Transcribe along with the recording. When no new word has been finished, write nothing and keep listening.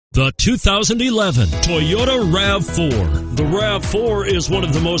The 2011 Toyota RAV4. The RAV4 is one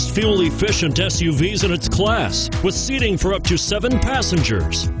of the most fuel-efficient SUVs in its class, with seating for up to 7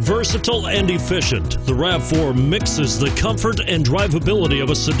 passengers. Versatile and efficient, the RAV4 mixes the comfort and drivability of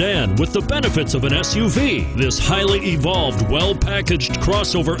a sedan with the benefits of an SUV. This highly evolved, well-packaged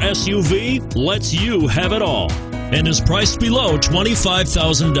crossover SUV lets you have it all and is priced below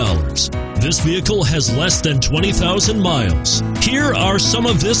 $25,000. This vehicle has less than 20,000 miles. Here are some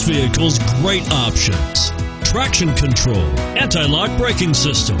of this vehicle's great options: traction control, anti-lock braking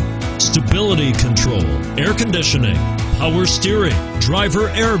system, stability control, air conditioning, power steering, driver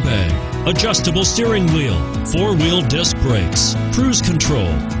airbag, adjustable steering wheel, 4-wheel disc brakes, cruise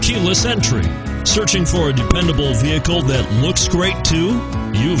control, keyless entry. Searching for a dependable vehicle that looks great too?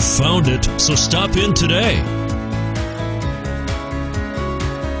 You've found it, so stop in today.